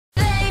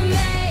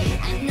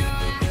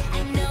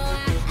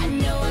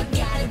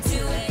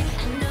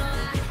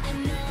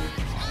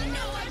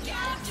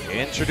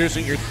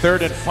Introducing your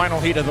third and final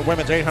heat of the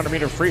women's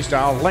 800-meter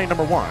freestyle, lane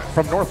number 1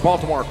 from North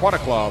Baltimore Aquatic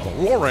Club,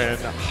 Lauren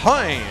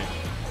Hine.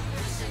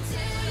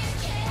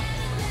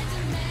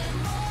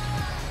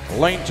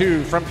 Lane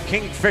 2 from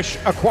Kingfish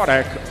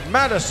Aquatic,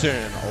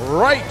 Madison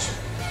Wright.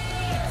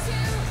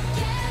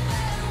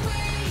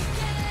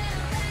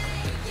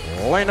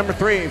 Lane number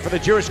 3 for the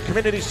Jewish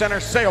Community Center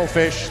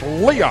Sailfish,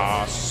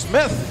 Leah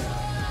Smith.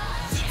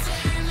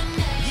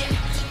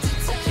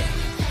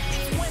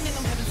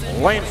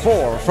 Lane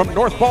 4 from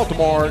North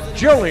Baltimore,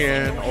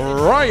 Jillian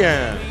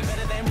Ryan.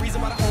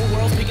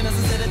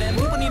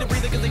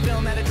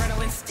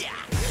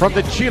 From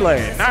the Chile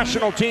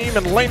national team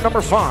in lane number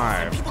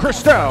 5,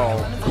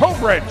 Kristel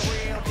Köbrich.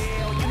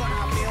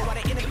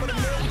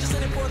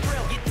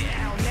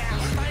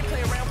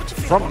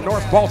 From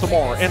North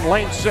Baltimore in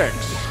lane 6,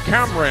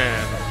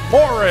 Cameron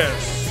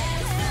Morris.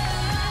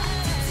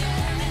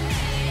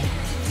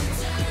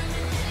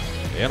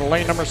 In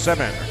lane number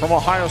 7, from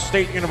Ohio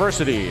State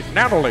University,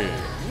 Natalie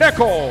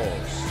Nichols.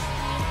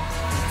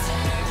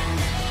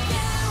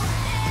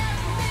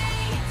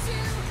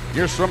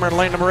 Your swimmer in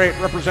lane number 8,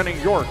 representing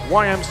York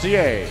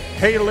YMCA,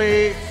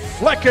 Haley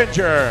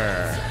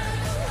Fleckinger.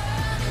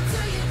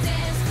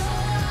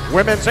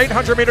 Women's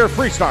 800-meter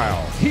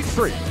freestyle, heat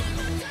 3.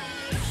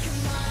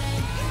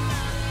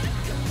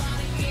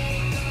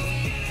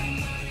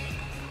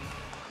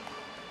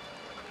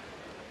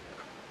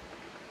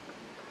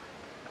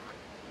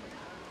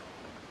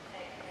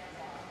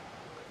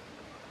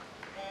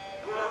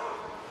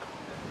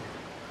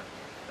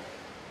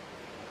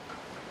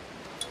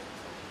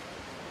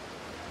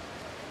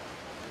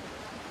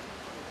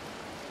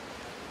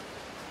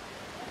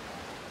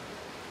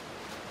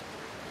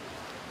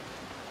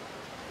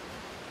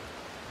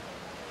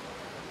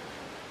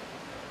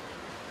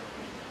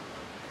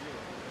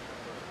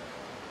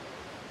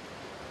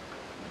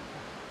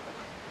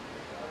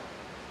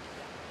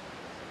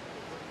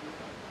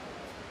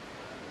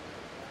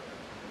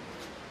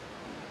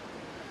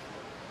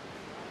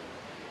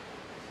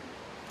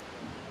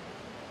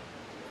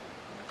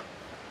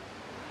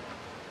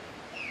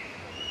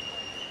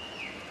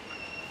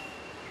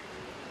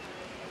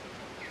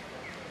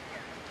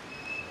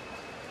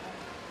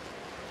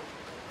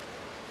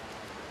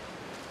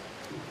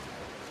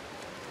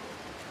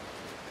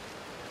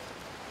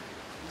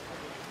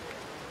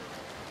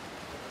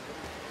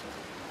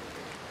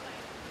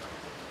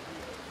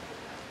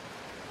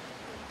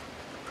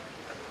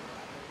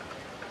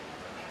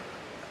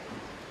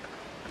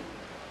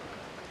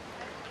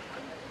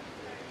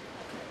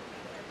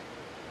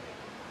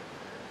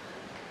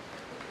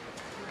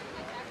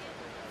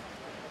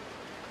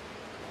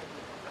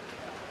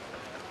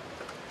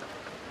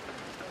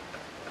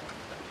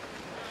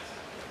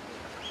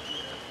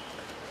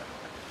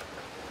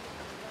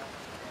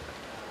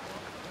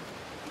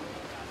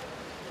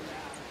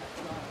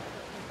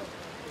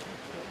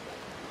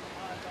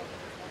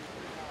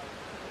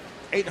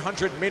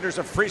 .800 meters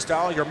of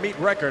freestyle. Your meet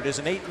record is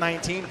an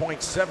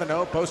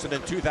 8:19.70, posted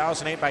in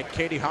 2008 by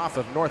Katie Hoff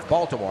of North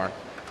Baltimore.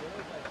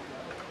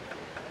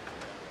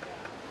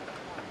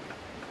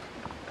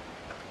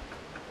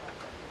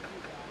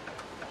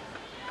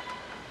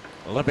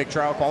 Olympic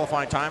trial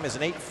qualifying time is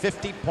an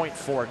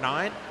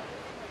 8:50.49.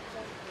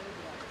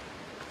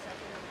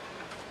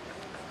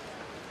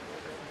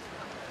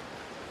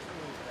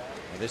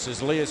 This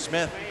is Leah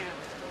Smith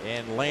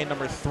in lane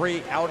number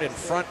 3, out in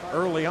front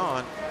early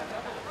on.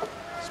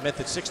 Smith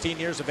at 16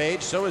 years of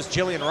age, so is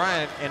Jillian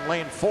Ryan in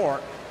lane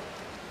 4.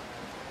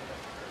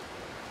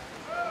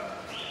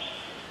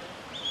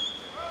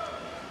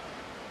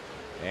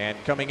 And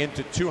coming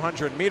into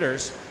 200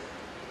 meters,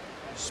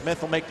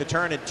 Smith will make the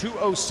turn in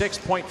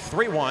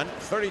 2:06.31,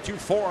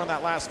 32.4 on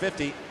that last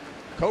 50.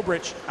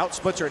 Köbrich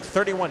outsplits her at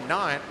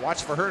 31.9.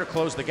 Watch for her to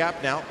close the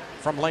gap now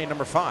from lane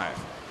number 5.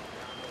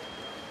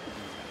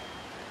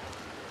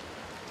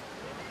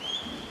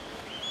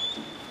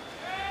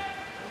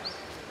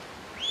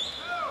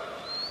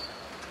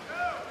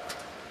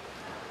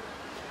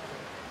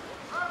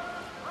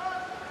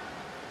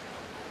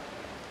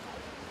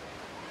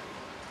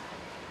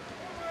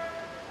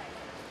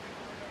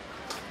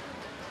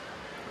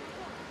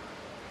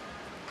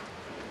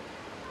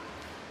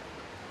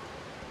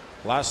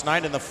 Last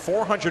night in the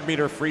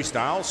 400-meter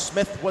freestyle,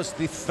 Smith was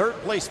the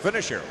third-place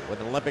finisher with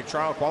an Olympic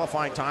trial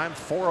qualifying time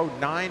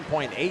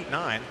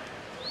 4:09.89.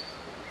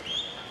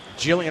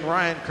 Jillian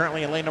Ryan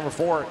currently in lane number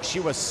 4. She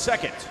was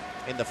second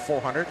in the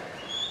 400.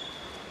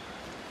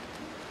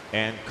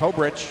 And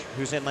Köbrich,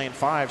 who's in lane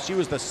 5, she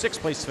was the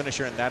 6th-place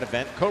finisher in that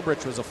event.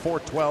 Köbrich was a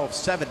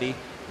 4:12.70.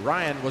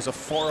 Ryan was a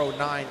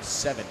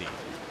 4:09.70.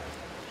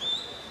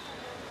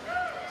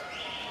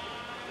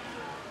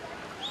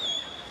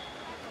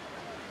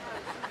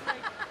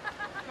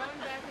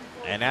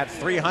 And at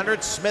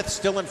 300, Smith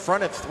still in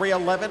front at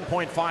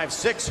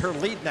 3:11.56. Her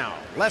lead now,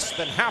 less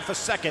than half a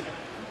second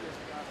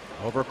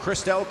over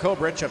Kristel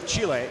Köbrich of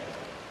Chile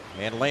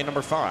in lane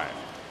number 5.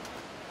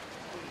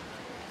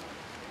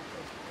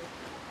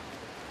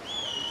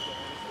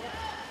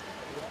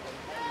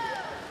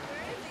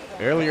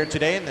 Earlier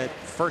today in the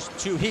first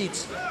two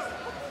heats,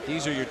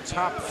 these are your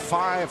top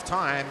 5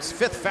 times.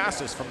 5th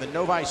fastest from the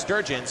Novi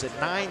Sturgeons at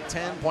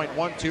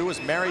 9:10.12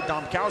 was Mary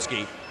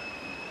Domkowski.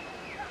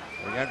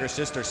 Her younger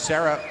sister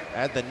Sarah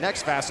had the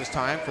next fastest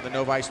time for the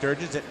Novi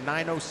Sturgeons at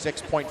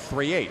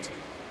 9:06.38.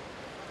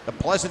 The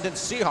Pleasanton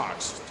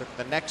Seahawks took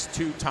the next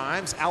 2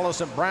 times.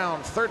 Allison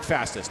Brown, 3rd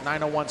fastest,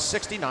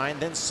 9:01.69.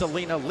 Then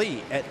Selena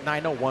Lee at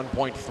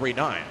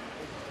 9:01.39.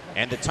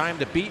 And the time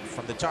to beat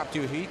from the top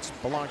 2 heats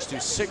belongs to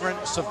Sigrun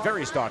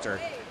Sverrisdottir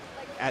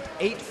at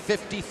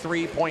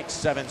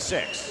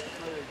 8:53.76.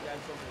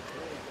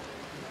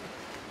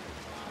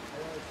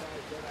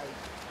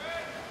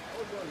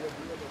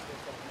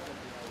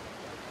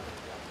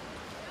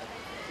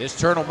 This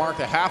turn will mark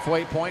the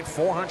halfway point,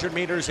 400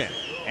 meters in.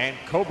 And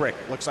Köbrich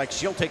looks like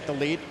she'll take the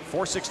lead.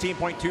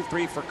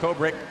 4:16.23 for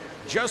Köbrich.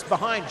 Just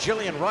behind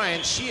Jillian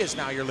Ryan. She is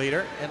now your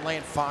leader in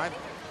lane 5.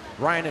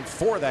 Ryan in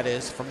 4, that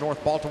is, from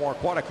North Baltimore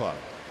Aquatic Club.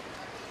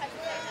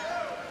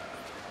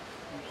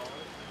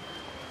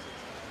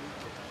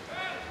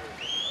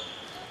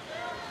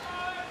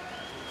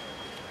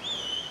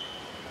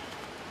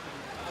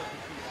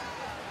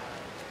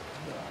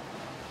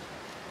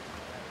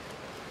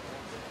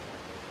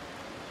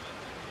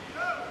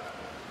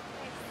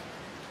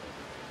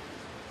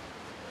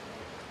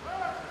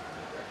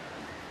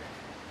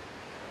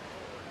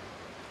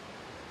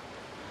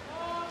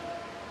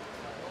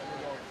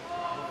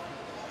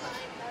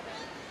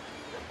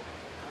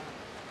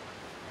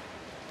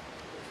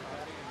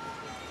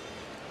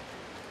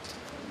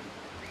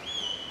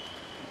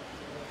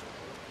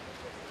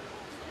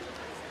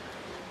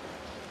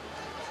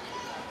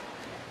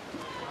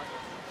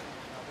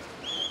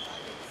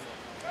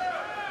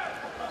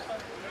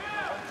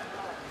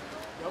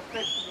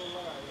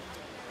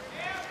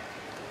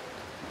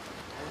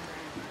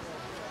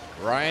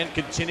 Ryan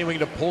continuing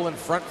to pull in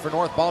front for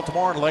North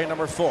Baltimore in lane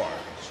number 4.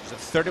 She's at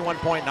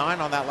 31.9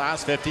 on that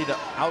last 50 to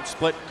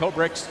outsplit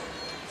Köbrich's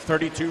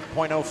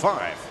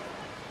 32.05.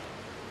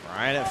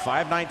 Ryan at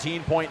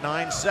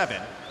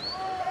 5:19.97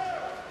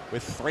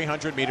 with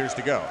 300 meters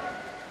to go.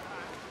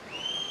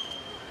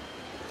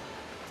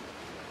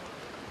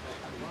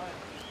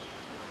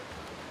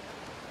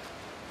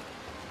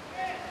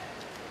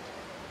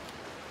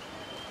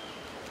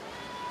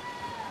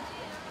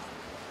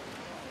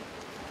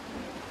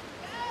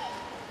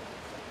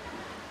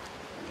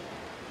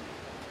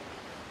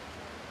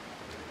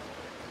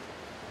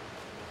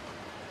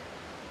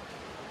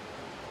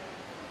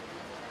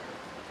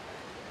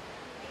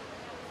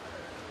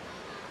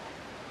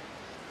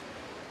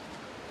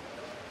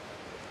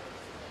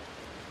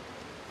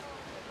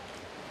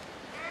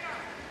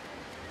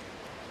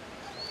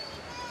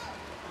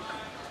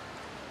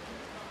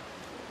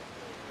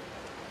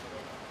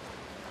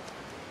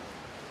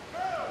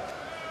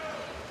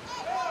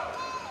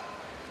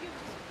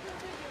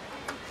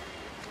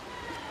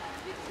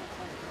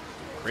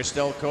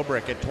 Kristel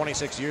Köbrich at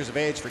 26 years of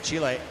age for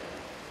Chile.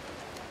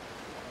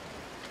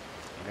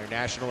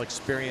 International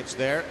experience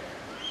there.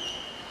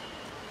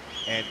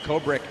 And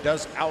Köbrich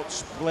does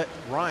outsplit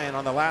Ryan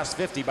on the last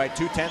 50 by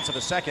 0.2 of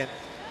a second.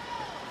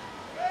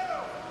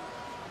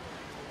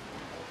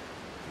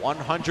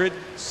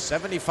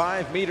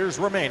 175 meters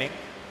remaining.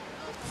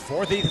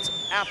 4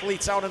 these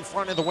athletes out in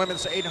front of the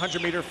women's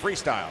 800 meter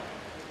freestyle.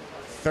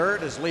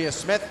 3rd is Leah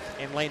Smith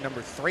in lane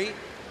number 3.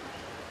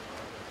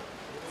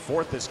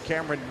 4th is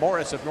Cameron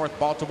Morris of North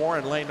Baltimore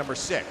in lane number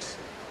 6.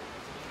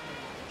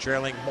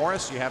 Trailing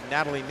Morris, you have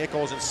Natalie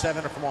Nichols in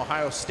 7 from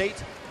Ohio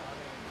State.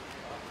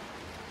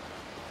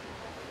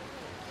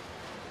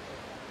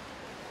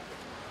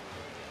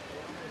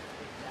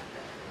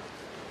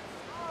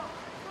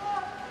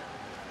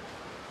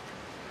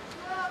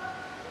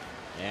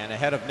 And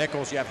ahead of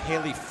Nichols, you have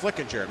Haley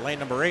Flickinger, lane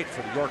number 8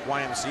 for the York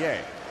YMCA.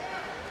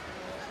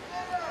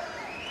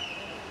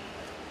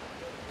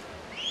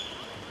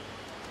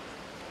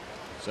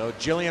 So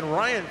Jillian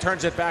Ryan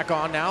turns it back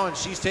on now, and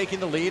she's taking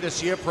the lead as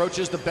she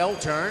approaches the bell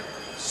turn.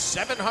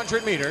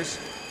 700 meters.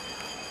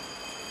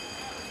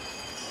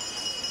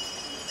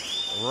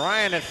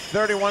 Ryan at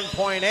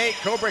 31.8,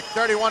 Köbrich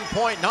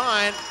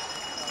 31.9.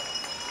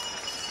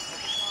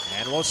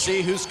 And we'll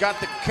see who's got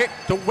the kick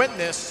to win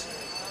this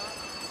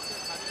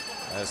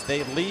as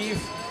they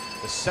leave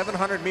the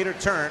 700 meter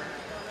turn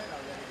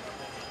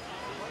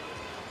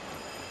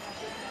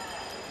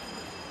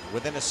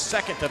within a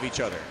second of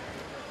each other.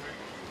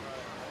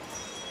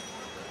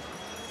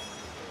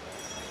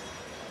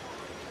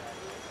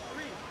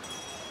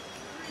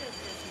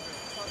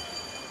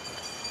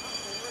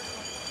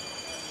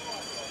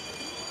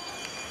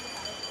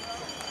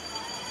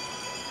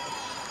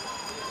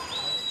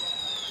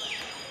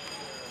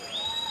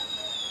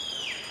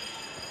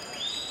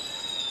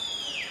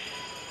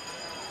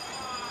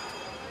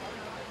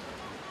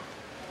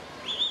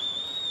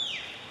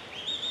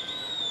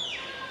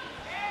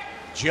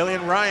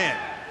 Jillian Ryan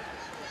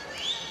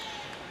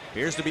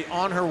appears to be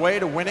on her way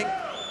to winning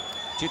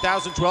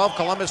 2012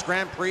 Columbus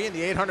Grand Prix in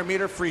the 800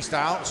 meter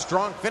freestyle.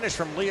 Strong finish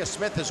from Leah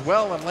Smith as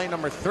well in lane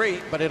number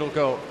 3, but it'll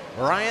go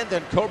Ryan,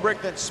 then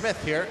Köbrich, then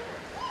Smith here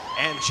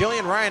And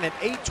Jillian Ryan at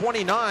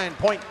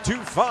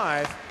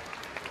 8:29.25.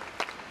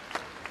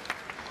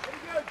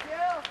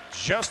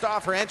 Just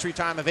off her entry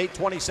time of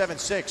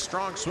 8:27.6.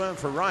 Strong swim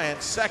for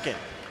Ryan. Second,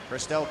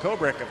 Kristel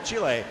Köbrich of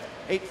Chile,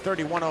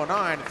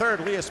 8:31.09.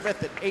 Third, Leah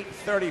Smith at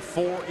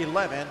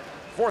 8:34.11.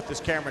 Fourth is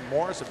Cameron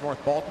Morris of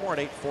North Baltimore at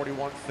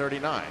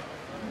 8:41.39.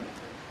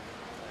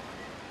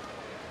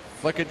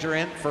 Flickinger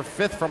in for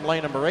fifth from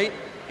lane number 8,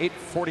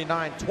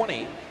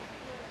 8:49.20.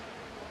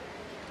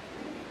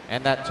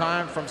 And that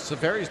time from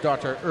Severi's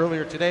daughter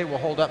earlier today will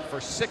hold up for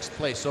sixth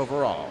place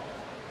overall.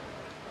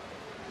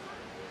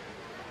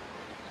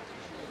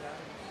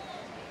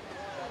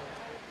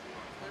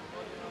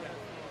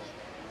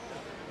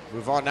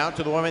 Move on now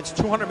to the women's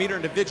 200-meter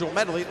individual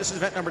medley. This is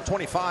event number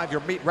 25.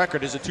 Your meet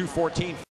record is a 2:14.